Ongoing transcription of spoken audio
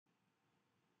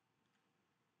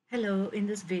Hello, in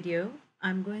this video,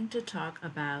 I'm going to talk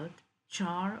about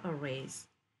char arrays.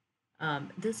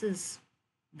 This is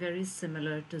very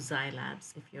similar to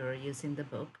Xylabs if you're using the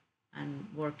book and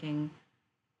working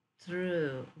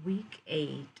through week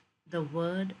 8, the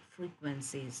word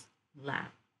frequencies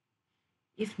lab.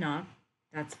 If not,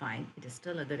 that's fine. It is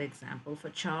still a good example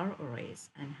for char arrays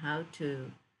and how to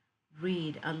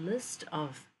read a list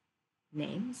of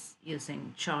names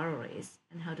using char arrays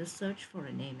and how to search for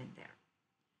a name in there.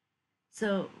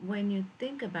 So when you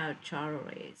think about char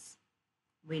arrays,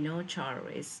 we know char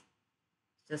arrays is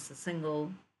just a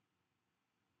single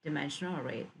dimensional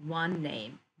array. One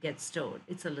name gets stored.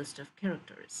 It's a list of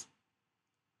characters.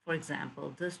 For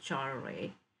example, this char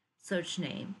array search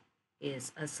name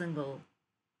is a single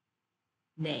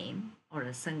name or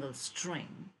a single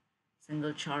string,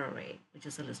 single char array, which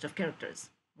is a list of characters.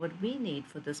 What we need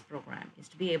for this program is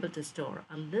to be able to store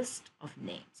a list of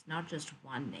names, not just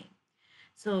one name.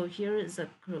 So here is a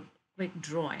quick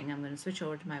drawing. I'm going to switch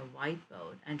over to my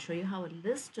whiteboard and show you how a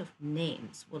list of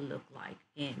names will look like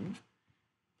in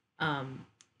a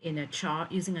char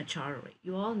using a char array.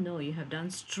 You all know you have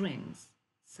done strings.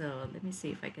 So let me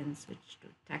see if I can switch to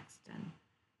text. And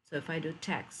so if I do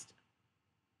text,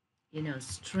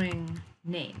 string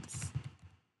names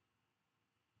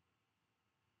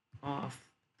of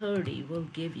 30 will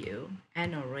give you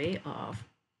an array of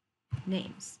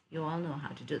names. You all know how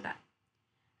to do that.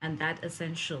 And that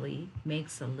essentially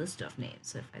makes a list of names.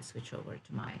 So if I switch over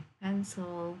to my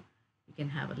pencil, we can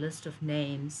have a list of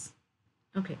names.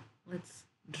 Okay, let's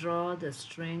draw the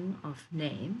string of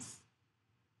names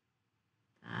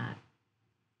that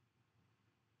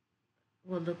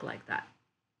will look like that,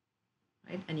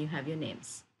 right? And you have your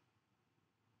names.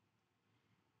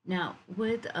 Now,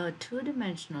 with a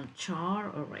two-dimensional char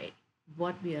array,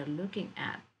 what we are looking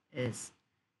at is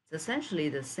it's essentially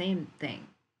the same thing,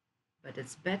 but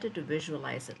it's better to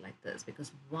visualize it like this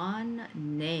because one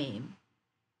name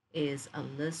is a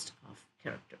list of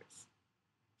characters.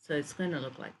 So it's going to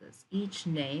look like this. Each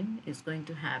name is going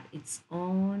to have its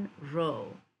own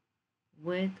row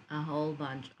with a whole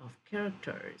bunch of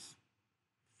characters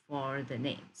for the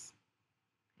names.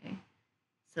 Okay,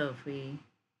 so if we do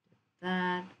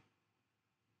that,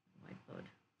 whiteboard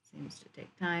seems to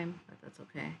take time, but that's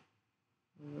okay.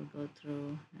 We will go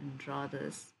through and draw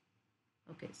this.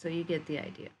 Okay, so you get the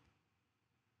idea.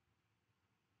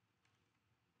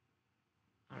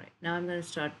 All right, now I'm going to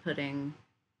start putting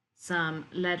some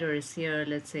letters here.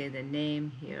 Let's say the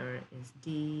name here is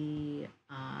DIYA.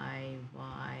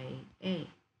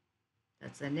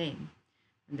 That's a name.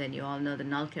 And then you all know the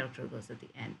null character goes at the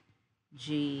end.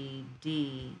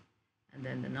 GD, and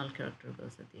then the null character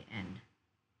goes at the end.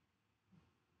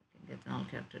 I can get the null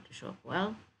character to show up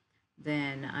well.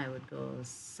 Then I would go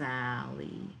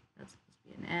Sally. That's supposed to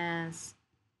be an S.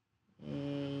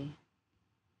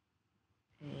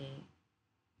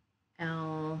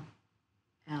 L.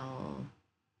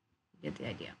 You get the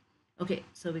idea. Okay,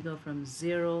 so we go from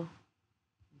 0,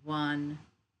 1,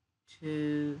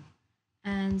 2,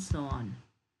 and so on.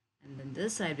 And then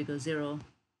this side we go 0,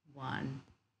 1,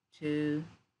 2,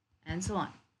 and so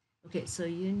on. Okay, so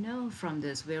you know from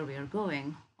this where we are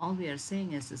going. All we are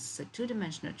saying is this is a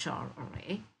two-dimensional char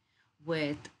array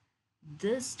with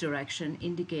this direction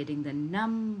indicating the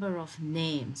number of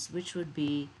names, which would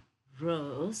be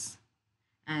rows,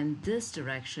 and this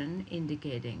direction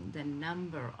indicating the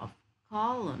number of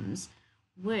columns,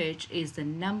 which is the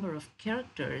number of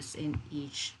characters in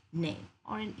each name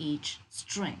or in each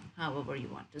string, however you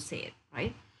want to say it,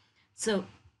 right? So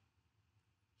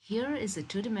here is a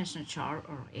two-dimensional char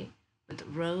array with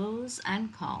rows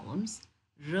and columns,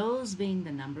 rows being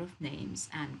the number of names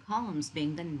and columns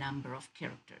being the number of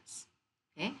characters.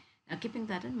 Okay, now keeping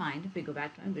that in mind, if we go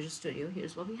back to our Visual Studio,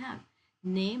 here's what we have.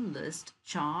 Name list,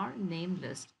 char name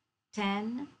list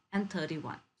 10 and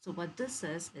 31. So what this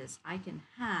says is I can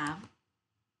have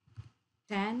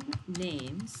 10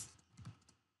 names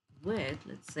with,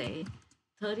 let's say,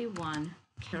 31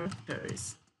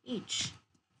 characters each,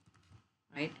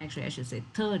 right? Actually, I should say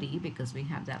 30 because we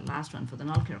have that last one for the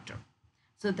null character.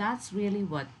 So that's really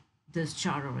what this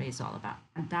char array is all about.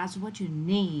 And that's what you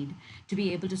need to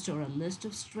be able to store a list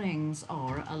of strings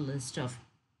or a list of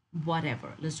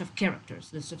whatever, list of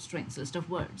characters, list of strings, list of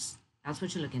words. That's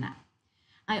what you're looking at.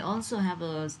 I also have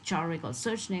a char array called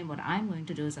search name. What I'm going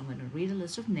to do is I'm going to read a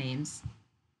list of names,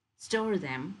 store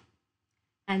them,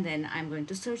 and then I'm going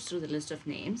to search through the list of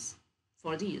names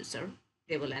for the user.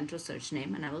 They will enter a search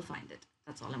name and I will find it.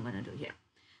 That's all I'm going to do here.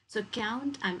 So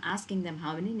count, I'm asking them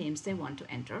how many names they want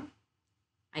to enter.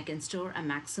 I can store a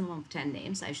maximum of 10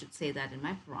 names. I should say that in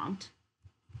my prompt.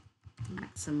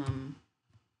 Maximum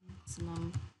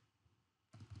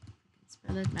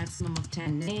spell it, maximum of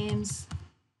 10 names.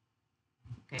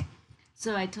 Okay,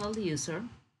 so I told the user,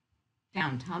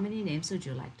 count how many names would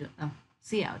you like to,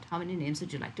 see out how many names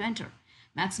would you like to enter.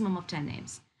 Maximum of 10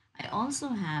 names. I also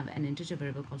have an integer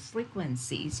variable called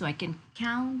frequency, so I can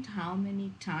count how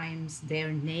many times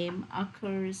their name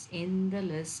occurs in the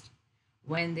list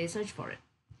when they search for it.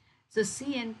 So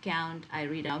see and count, I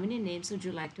read how many names would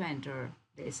you like to enter.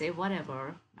 They say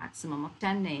whatever, maximum of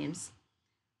 10 names.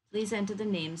 Please enter the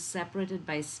names separated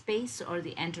by space or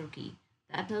the enter key.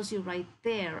 That tells you right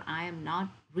there, I am not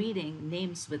reading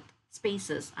names with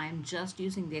spaces. I am just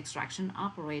using the extraction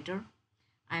operator.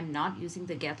 I'm not using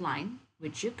the get line,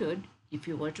 which you could. If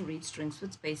you were to read strings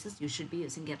with spaces, you should be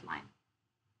using get line.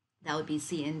 That would be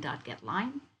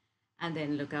cin.getLine, and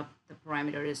then look up the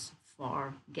parameters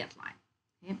for getLine.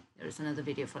 Okay, there is another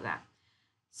video for that.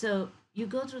 So you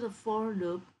go through the for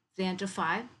loop. They enter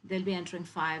 5, they'll be entering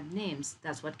 5 names.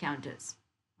 That's what count is,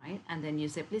 right? And then you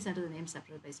say, please enter the name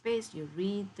separated by space. You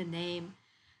read the name.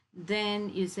 Then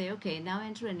you say, okay, now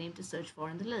enter a name to search for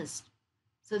in the list.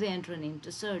 So they enter a name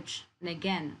to search. And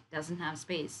again, doesn't have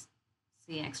space.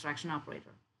 See, extraction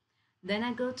operator. Then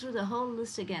I go through the whole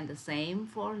list again, the same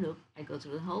for loop. I go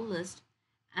through the whole list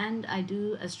and I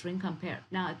do a string compare.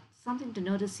 Now, something to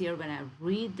notice here when I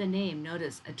read the name,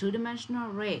 notice a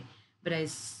two-dimensional array, but I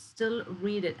still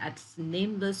read it as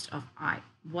name list of I.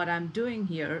 What I'm doing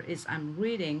here is I'm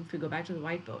reading, if you go back to the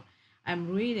whiteboard,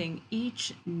 I'm reading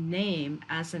each name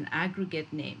as an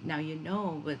aggregate name. Now, you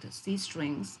know, with C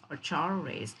strings or char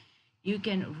arrays, you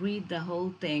can read the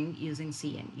whole thing using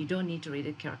cin. You don't need to read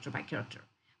it character by character.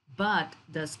 But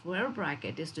the square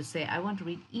bracket is to say, I want to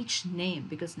read each name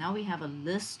because now we have a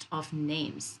list of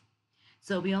names.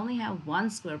 So we only have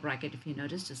one square bracket, if you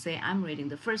notice, to say I'm reading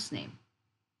the first name,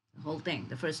 the whole thing,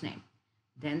 the first name.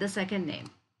 Then the second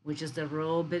name, which is the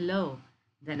row below.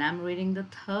 Then I'm reading the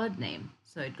third name.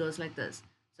 So it goes like this.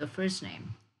 So first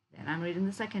name, then I'm reading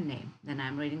the second name, then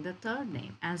I'm reading the third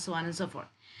name, and so on and so forth.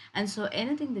 And so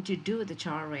anything that you do with the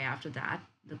char array after that,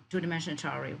 the two-dimensional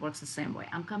char array works the same way.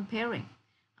 I'm comparing.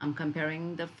 I'm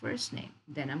comparing the first name,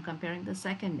 then I'm comparing the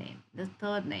second name, the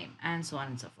third name, and so on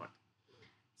and so forth.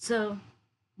 So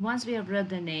once we have read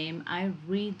the name, I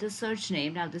read the search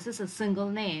name. Now this is a single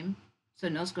name, so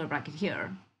no square bracket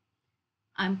here.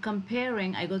 I'm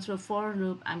comparing, I go through a for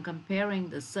loop, I'm comparing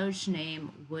the search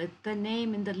name with the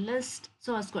name in the list,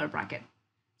 so a square bracket.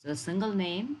 So a single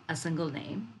name,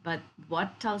 but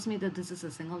what tells me that this is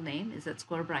a single name is that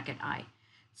square bracket I.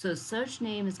 So search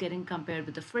name is getting compared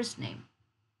with the first name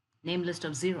list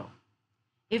of 0.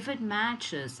 If it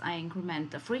matches, I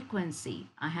increment the frequency.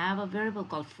 I have a variable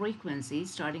called frequency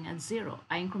starting at 0.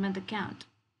 I increment the count.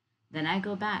 Then I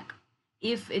go back.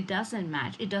 If it doesn't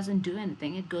match, it doesn't do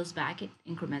anything. It goes back, it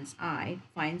increments I,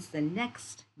 finds the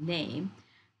next name,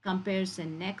 compares the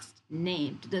next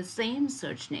name to the same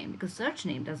search name because search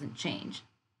name doesn't change.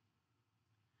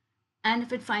 And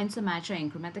if it finds a match, I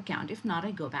increment the count. If not,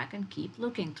 I go back and keep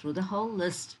looking through the whole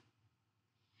list.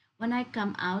 When I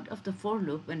come out of the for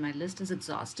loop, when my list is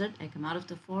exhausted, I come out of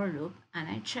the for loop and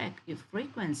I check if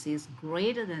frequency is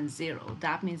greater than 0.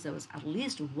 That means there was at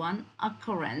least one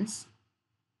occurrence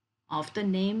of the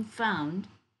name found,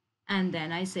 and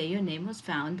then I say your name was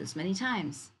found this many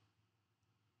times.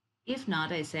 If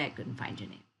not, I say I couldn't find your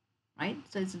name, right?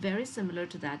 So it's very similar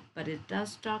to that, but it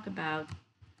does talk about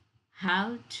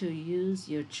how to use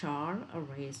your char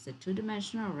arrays, the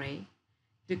two-dimensional array,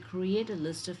 to create a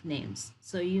list of names.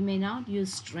 So you may not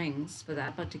use strings for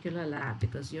that particular lab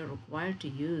because you're required to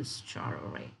use char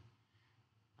array.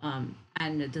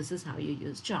 And this is how you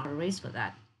use char arrays for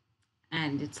that.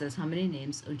 And it says, how many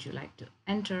names would you like to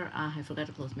enter? I forgot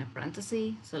to close my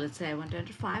parenthesis. So let's say I want to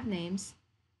enter 5 names.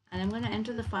 And I'm going to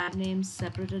enter the 5 names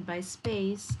separated by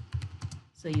space.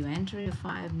 So you enter your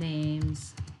 5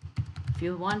 names. If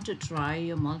you want to try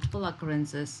your multiple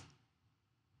occurrences,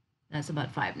 that's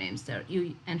about 5 names there.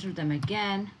 You enter them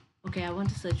again. Okay, I want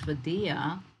to search for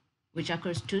Dia, which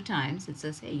occurs 2 times. It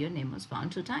says, hey, your name was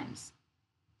found 2 times.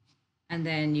 And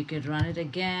then you could run it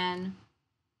again.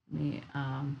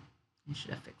 I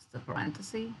should have fixed the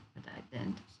parenthesis, but I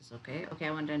didn't. This is okay. Okay,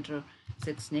 I want to enter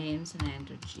 6 names, and I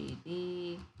enter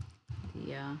GD,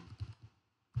 Dia.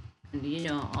 And you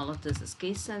know, all of this is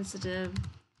case sensitive.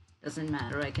 Doesn't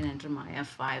matter. I can enter Maya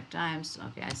 5 times.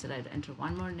 Okay, I said I'd enter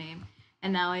 1 more name.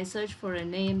 And now I search for a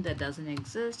name that doesn't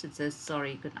exist. It says,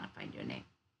 sorry, you could not find your name.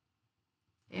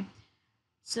 Okay,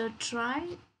 so try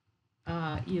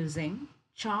using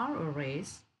char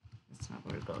arrays. That's not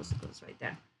where it goes right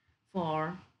there,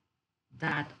 for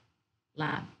that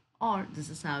lab. Or this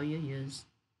is how you use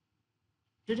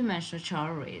two-dimensional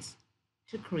char arrays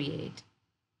to create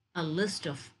a list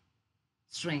of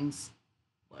strings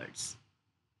words.